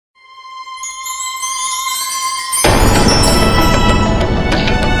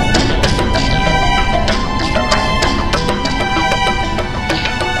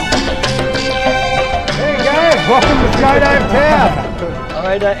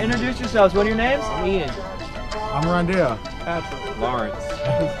right, introduce yourselves. What are your names? Ian. I'm Rondell. Patrick. Lawrence.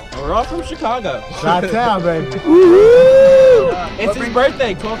 We're all from Chicago. Chi-town, baby. It's his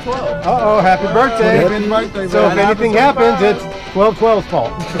birthday, 12/12. Uh-oh, happy birthday. Happy birthday, So if anything happens, it's 12/12's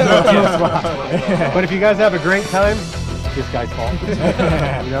fault. But if you guys have a great time, it's this guy's fault.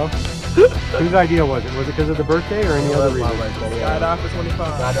 You know? Whose idea was it? Was it because of the birthday or any other reason? Skydive for 25.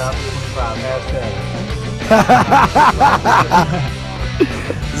 Skydive for 25.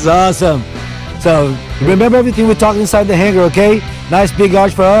 This is awesome. So remember everything we talked inside the hangar, okay? Nice big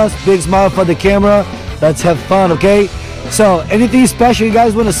arch for us, big smile for the camera. Let's have fun, okay? So anything special you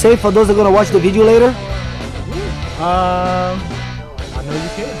guys want to say for those that are going to watch the video later? I know you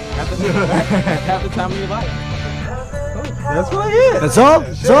can. Have the time of your life. That's what it is. That's all?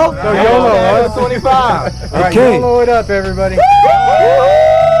 That's all? So YOLO, 25. All right, Okay. YOLO it up, everybody.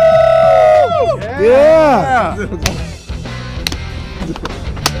 Yeah.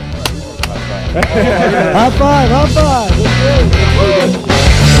 High five, high five.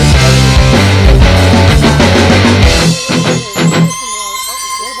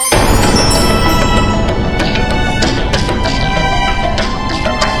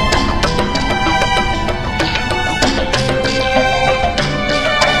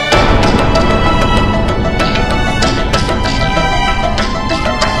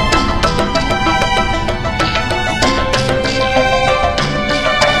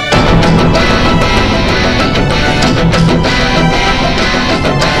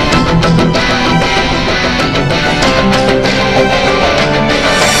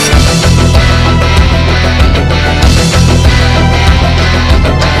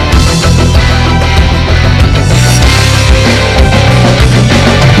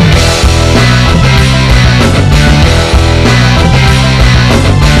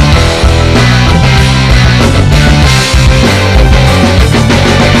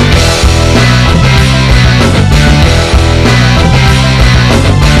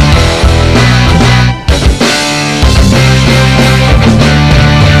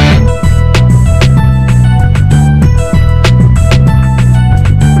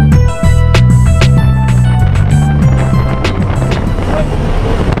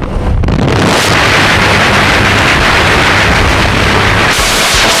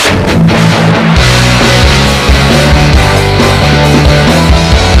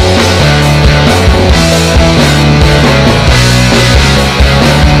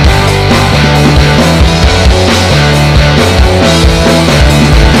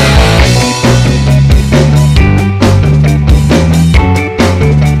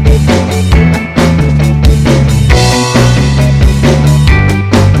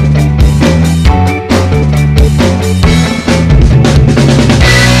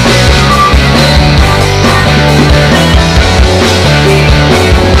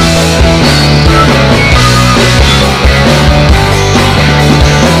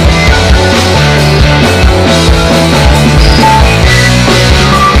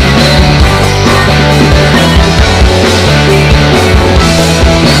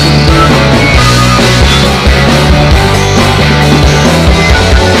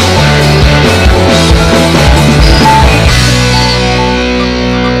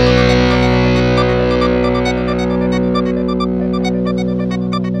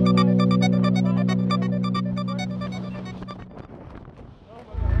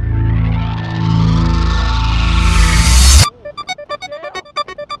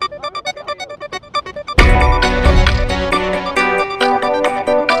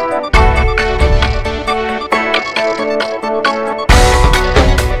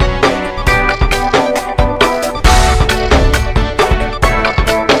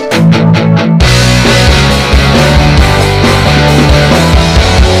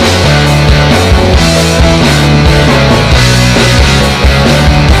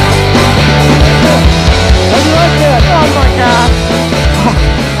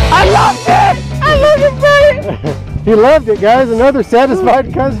 That's great. He loved it, guys. Another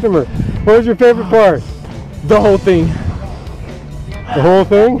satisfied customer. What was your favorite part? The whole thing. The whole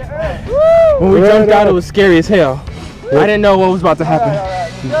thing? When we jumped out, it was scary as hell. I didn't know what was about to happen.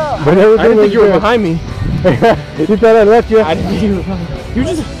 But I didn't think you were behind me. You thought I left you? I didn't think you were behind me.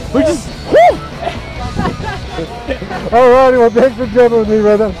 We're just. Alrighty, well, thanks for jumping with me,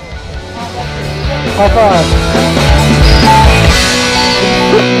 brother. High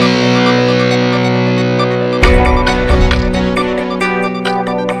five.